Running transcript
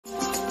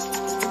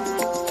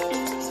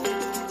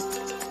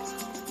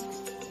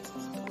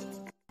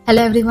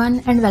Hello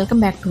everyone and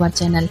welcome back to our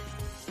channel.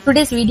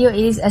 Today's video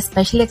is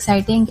especially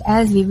exciting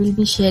as we will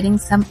be sharing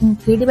some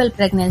incredible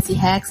pregnancy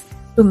hacks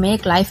to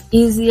make life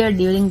easier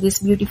during this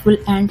beautiful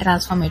and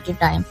transformative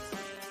time.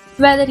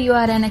 Whether you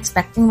are an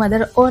expecting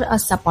mother or a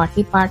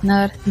supportive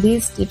partner,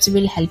 these tips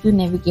will help you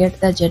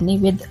navigate the journey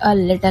with a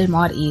little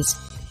more ease.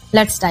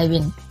 Let's dive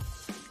in.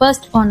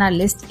 First on our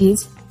list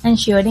is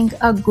ensuring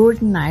a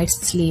good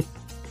night's sleep,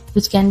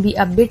 which can be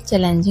a bit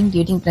challenging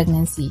during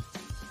pregnancy.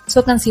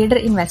 So consider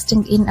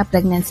investing in a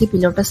pregnancy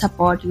pillow to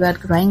support your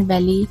growing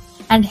belly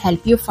and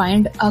help you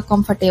find a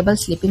comfortable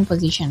sleeping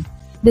position.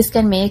 This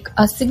can make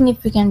a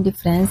significant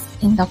difference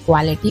in the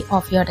quality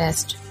of your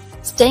rest.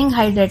 Staying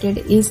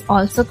hydrated is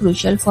also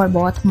crucial for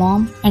both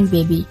mom and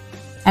baby.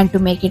 And to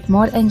make it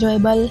more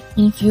enjoyable,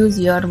 infuse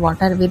your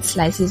water with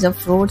slices of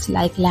fruits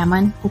like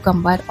lemon,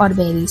 cucumber or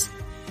berries.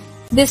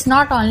 This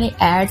not only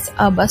adds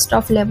a burst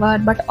of flavor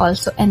but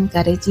also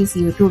encourages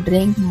you to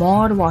drink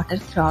more water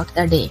throughout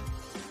the day.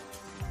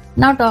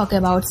 Now talk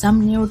about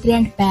some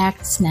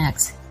nutrient-packed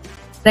snacks.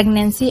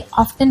 Pregnancy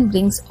often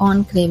brings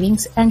on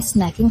cravings and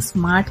snacking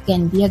smart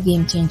can be a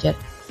game changer.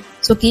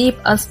 So keep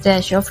a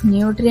stash of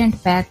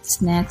nutrient-packed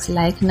snacks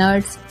like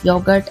nuts,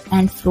 yogurt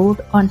and fruit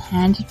on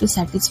hand to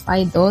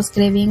satisfy those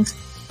cravings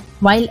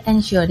while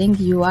ensuring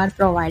you are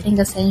providing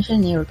essential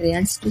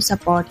nutrients to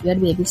support your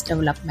baby's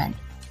development.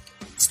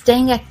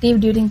 Staying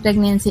active during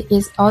pregnancy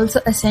is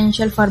also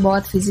essential for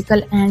both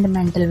physical and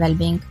mental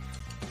well-being.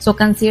 So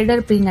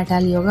consider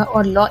prenatal yoga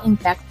or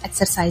low-impact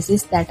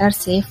exercises that are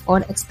safe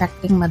for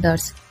expecting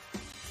mothers.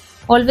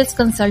 Always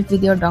consult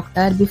with your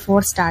doctor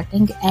before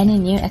starting any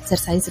new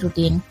exercise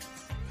routine.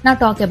 Now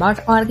talk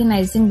about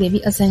organizing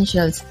baby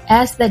essentials.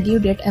 As the due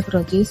date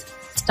approaches,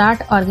 start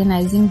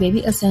organizing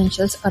baby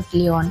essentials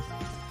early on.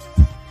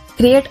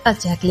 Create a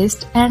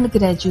checklist and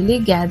gradually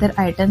gather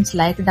items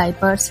like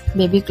diapers,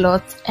 baby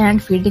clothes,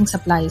 and feeding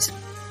supplies.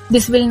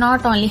 This will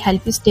not only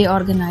help you stay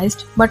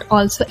organized but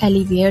also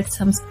alleviate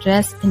some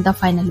stress in the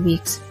final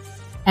weeks.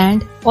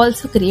 And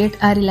also create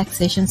a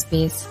relaxation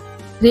space.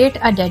 Create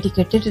a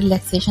dedicated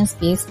relaxation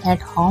space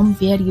at home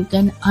where you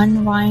can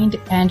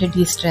unwind and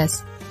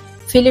de-stress.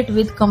 Fill it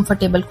with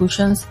comfortable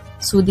cushions,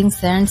 soothing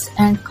scents,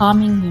 and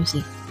calming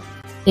music.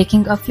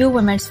 Taking a few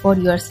moments for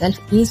yourself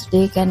each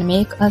day can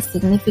make a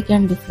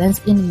significant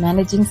difference in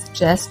managing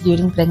stress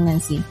during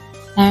pregnancy.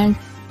 And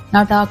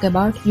now talk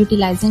about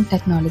utilizing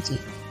technology.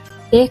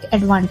 Take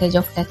advantage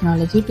of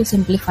technology to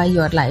simplify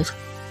your life.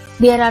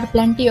 There are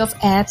plenty of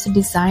apps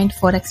designed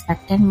for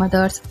expectant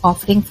mothers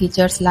offering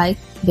features like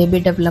baby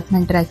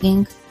development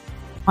tracking,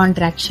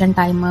 contraction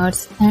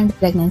timers, and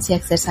pregnancy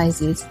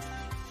exercises.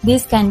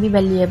 These can be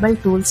valuable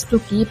tools to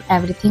keep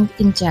everything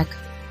in check.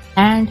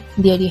 And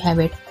there you have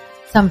it.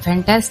 Some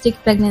fantastic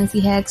pregnancy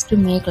hacks to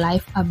make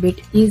life a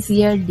bit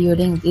easier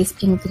during this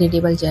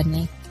incredible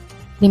journey.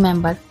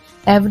 Remember,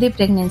 every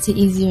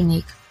pregnancy is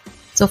unique.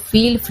 So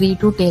feel free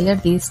to tailor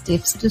these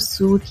tips to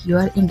suit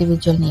your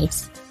individual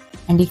needs.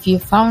 And if you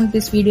found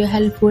this video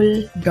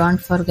helpful, don't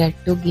forget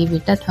to give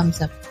it a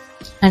thumbs up.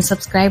 And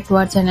subscribe to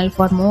our channel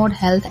for more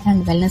health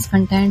and wellness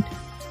content.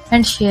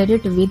 And share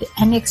it with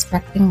any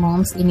expecting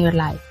moms in your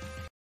life.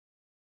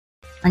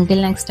 Until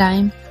next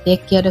time,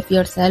 take care of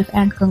yourself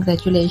and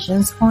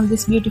congratulations on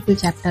this beautiful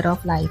chapter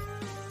of life.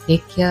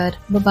 Take care.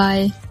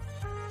 Bye-bye.